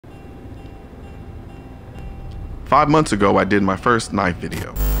5 months ago, I did my first knife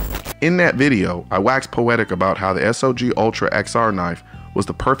video. In that video, I waxed poetic about how the SOG Ultra XR knife was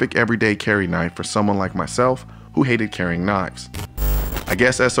the perfect everyday carry knife for someone like myself who hated carrying knives. I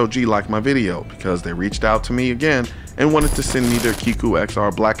guess SOG liked my video because they reached out to me again and wanted to send me their Kiku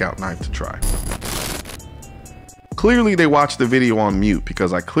XR Blackout knife to try. Clearly they watched the video on mute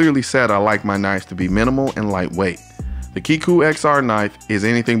because I clearly said I like my knives to be minimal and lightweight. The Kiku XR knife is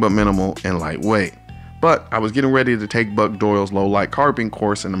anything but minimal and lightweight. But I was getting ready to take Buck Doyle's low light carving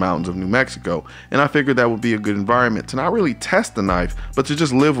course in the mountains of New Mexico, and I figured that would be a good environment to not really test the knife, but to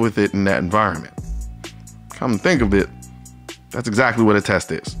just live with it in that environment. Come to think of it, that's exactly what a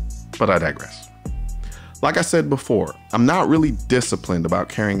test is, but I digress. Like I said before, I'm not really disciplined about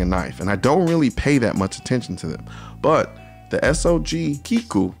carrying a knife, and I don't really pay that much attention to them, but the SOG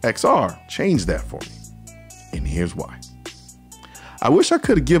KIKU XR changed that for me, and here's why. I wish I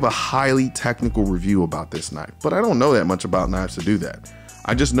could give a highly technical review about this knife, but I don't know that much about knives to do that.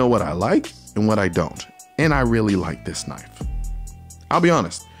 I just know what I like and what I don't, and I really like this knife. I'll be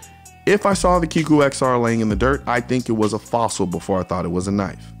honest, if I saw the Kiku XR laying in the dirt, I'd think it was a fossil before I thought it was a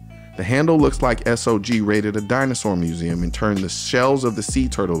knife. The handle looks like SOG raided a dinosaur museum and turned the shells of the sea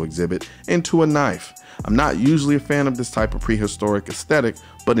turtle exhibit into a knife. I'm not usually a fan of this type of prehistoric aesthetic,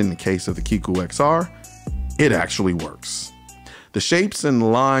 but in the case of the Kiku XR, it actually works. The shapes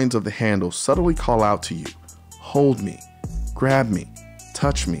and lines of the handle subtly call out to you. Hold me, grab me,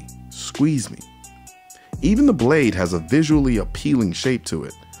 touch me, squeeze me. Even the blade has a visually appealing shape to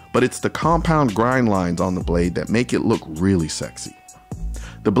it, but it's the compound grind lines on the blade that make it look really sexy.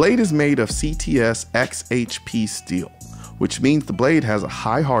 The blade is made of CTS XHP steel, which means the blade has a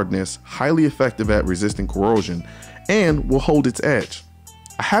high hardness, highly effective at resisting corrosion, and will hold its edge.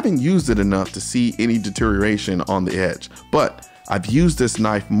 I haven't used it enough to see any deterioration on the edge, but I've used this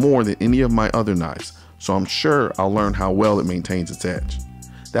knife more than any of my other knives, so I'm sure I'll learn how well it maintains its edge.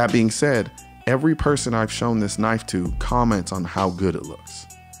 That being said, every person I've shown this knife to comments on how good it looks.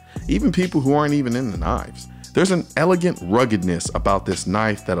 Even people who aren't even into knives. There's an elegant ruggedness about this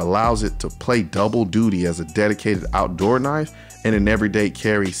knife that allows it to play double duty as a dedicated outdoor knife and an everyday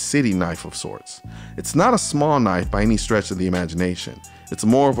carry city knife of sorts. It's not a small knife by any stretch of the imagination. It's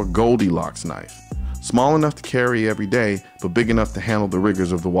more of a Goldilocks knife. Small enough to carry every day, but big enough to handle the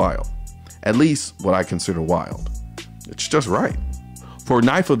rigors of the wild. At least what I consider wild. It's just right. For a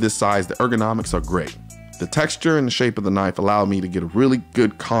knife of this size, the ergonomics are great. The texture and the shape of the knife allow me to get a really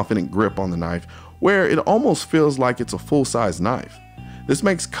good, confident grip on the knife, where it almost feels like it's a full-size knife. This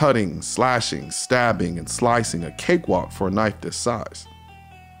makes cutting, slashing, stabbing, and slicing a cakewalk for a knife this size.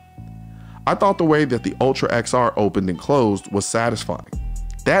 I thought the way that the Ultra XR opened and closed was satisfying.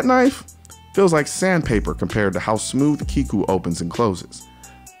 That knife feels like sandpaper compared to how smooth the Kiku opens and closes.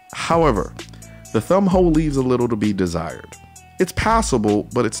 However, the thumb hole leaves a little to be desired. It's passable,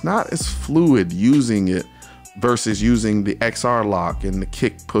 but it's not as fluid using it versus using the XR lock and the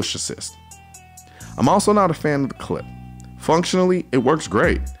kick push assist. I'm also not a fan of the clip. Functionally, it works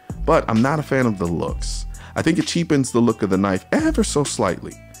great, but I'm not a fan of the looks. I think it cheapens the look of the knife ever so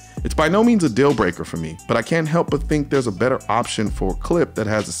slightly. It's by no means a deal breaker for me, but I can't help but think there's a better option for a clip that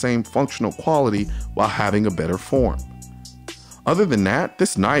has the same functional quality while having a better form. Other than that,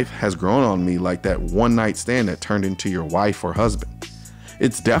 this knife has grown on me like that one night stand that turned into your wife or husband.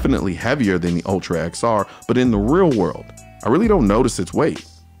 It's definitely heavier than the Ultra XR, but in the real world, I really don't notice its weight.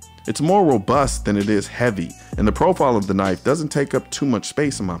 It's more robust than it is heavy, and the profile of the knife doesn't take up too much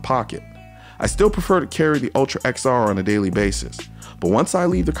space in my pocket. I still prefer to carry the Ultra XR on a daily basis, but once I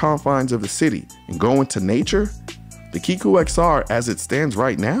leave the confines of the city and go into nature, the Kiku XR as it stands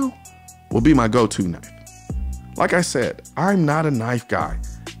right now will be my go-to knife. Like I said, I'm not a knife guy,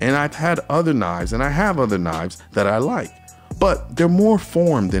 and I've had other knives and I have other knives that I like, but they're more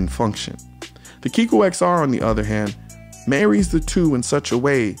form than function. The Kiku XR, on the other hand, marries the two in such a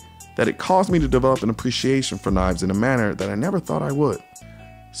way that it caused me to develop an appreciation for knives in a manner that I never thought I would.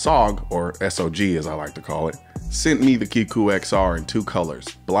 SOG, or SOG as I like to call it, sent me the Kiku XR in two colors,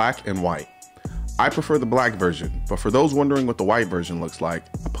 black and white. I prefer the black version, but for those wondering what the white version looks like,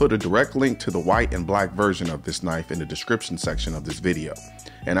 I put a direct link to the white and black version of this knife in the description section of this video.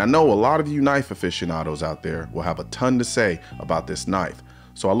 And I know a lot of you knife aficionados out there will have a ton to say about this knife,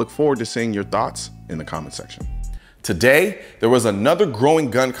 so I look forward to seeing your thoughts in the comment section. Today, there was another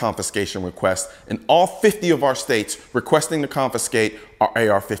growing gun confiscation request in all 50 of our states requesting to confiscate our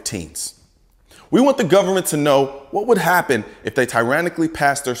AR-15s. We want the government to know what would happen if they tyrannically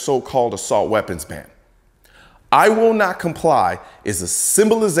passed their so-called assault weapons ban. I will not comply is a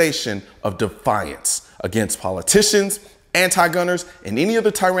symbolization of defiance against politicians anti-gunners, and any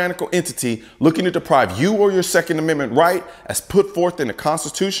other tyrannical entity looking to deprive you or your Second Amendment right as put forth in the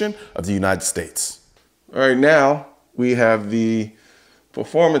Constitution of the United States. All right, now we have the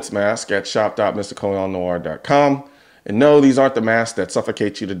performance mask at shop.mrcolionnoir.com. And no, these aren't the masks that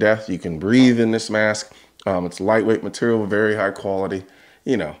suffocate you to death. You can breathe in this mask. It's lightweight material, very high quality.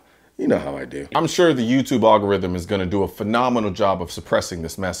 You know how I do. I'm sure the YouTube algorithm is going to do a phenomenal job of suppressing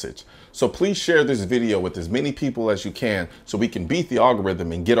this message. So please share this video with as many people as you can so we can beat the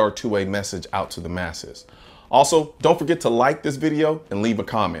algorithm and get our two-way message out to the masses. Also, don't forget to like this video and leave a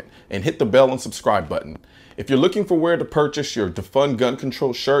comment and hit the bell and subscribe button. If you're looking for where to purchase your defund gun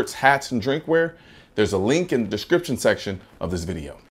control shirts, hats, and drinkware, there's a link in the description section of this video.